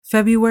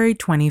February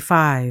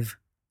 25.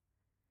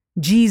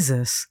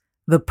 Jesus,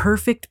 the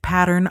perfect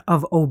pattern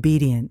of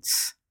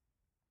obedience.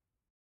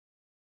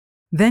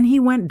 Then he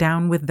went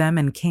down with them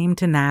and came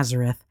to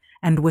Nazareth,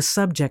 and was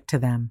subject to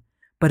them,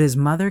 but his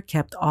mother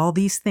kept all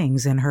these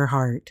things in her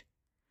heart.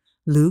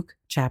 Luke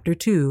chapter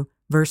 2,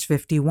 verse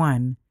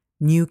 51,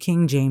 New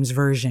King James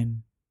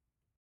Version.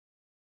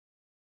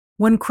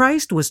 When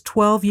Christ was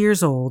 12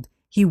 years old,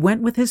 he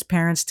went with his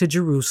parents to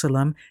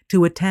Jerusalem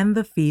to attend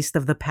the feast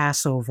of the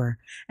Passover,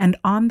 and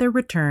on their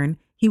return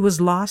he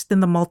was lost in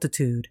the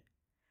multitude.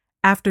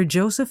 After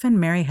Joseph and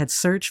Mary had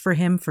searched for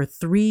him for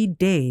 3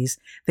 days,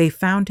 they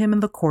found him in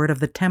the court of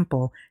the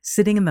temple,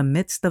 sitting in the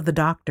midst of the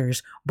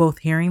doctors, both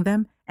hearing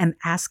them and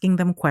asking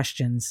them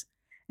questions.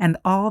 And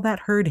all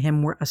that heard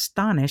him were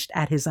astonished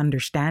at his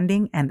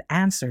understanding and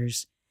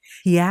answers.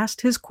 He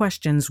asked his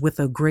questions with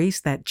a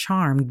grace that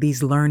charmed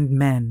these learned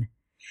men.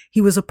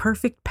 He was a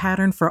perfect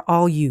pattern for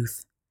all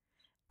youth.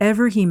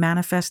 Ever he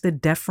manifested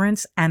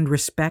deference and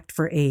respect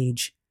for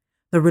age.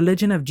 The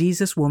religion of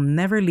Jesus will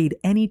never lead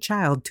any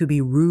child to be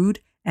rude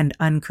and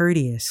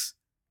uncourteous.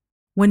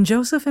 When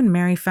Joseph and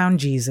Mary found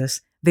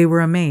Jesus, they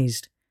were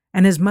amazed,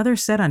 and his mother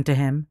said unto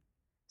him,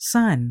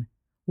 Son,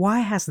 why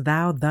hast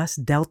thou thus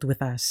dealt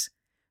with us?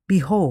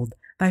 Behold,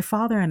 thy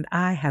father and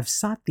I have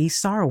sought thee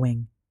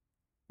sorrowing.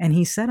 And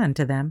he said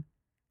unto them,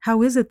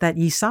 How is it that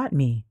ye sought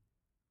me?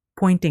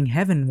 Pointing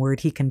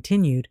heavenward, he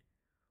continued,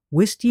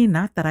 Wist ye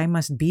not that I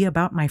must be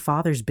about my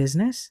Father's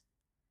business?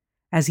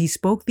 As he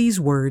spoke these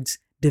words,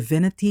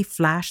 divinity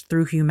flashed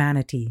through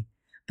humanity.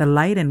 The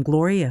light and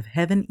glory of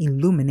heaven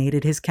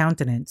illuminated his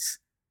countenance.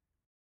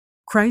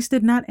 Christ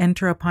did not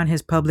enter upon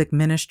his public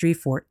ministry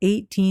for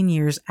 18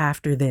 years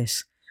after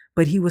this,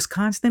 but he was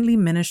constantly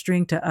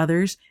ministering to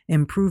others,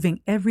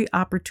 improving every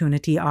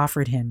opportunity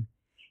offered him.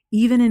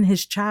 Even in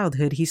his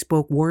childhood, he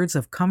spoke words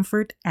of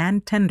comfort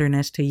and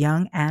tenderness to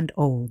young and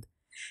old.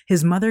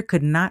 His mother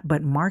could not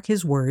but mark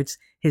his words,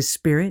 his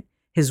spirit,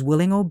 his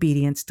willing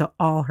obedience to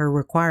all her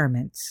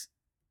requirements.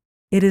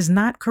 It is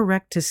not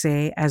correct to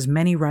say, as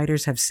many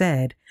writers have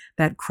said,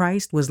 that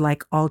Christ was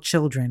like all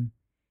children.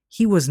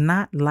 He was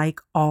not like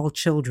all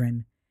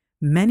children.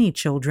 Many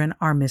children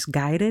are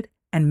misguided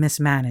and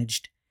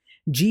mismanaged.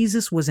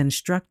 Jesus was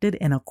instructed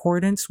in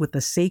accordance with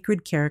the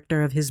sacred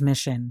character of his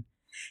mission.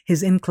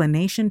 His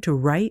inclination to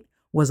right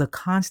was a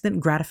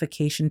constant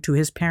gratification to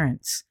his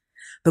parents.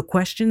 The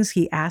questions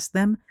he asked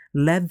them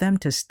led them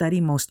to study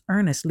most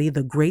earnestly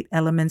the great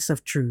elements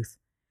of truth.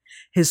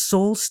 His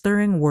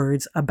soul-stirring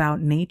words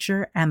about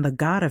nature and the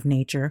God of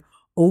nature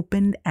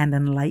opened and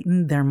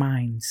enlightened their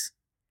minds.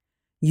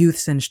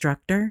 Youth's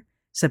Instructor,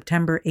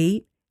 September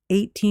 8,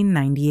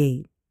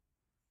 1898.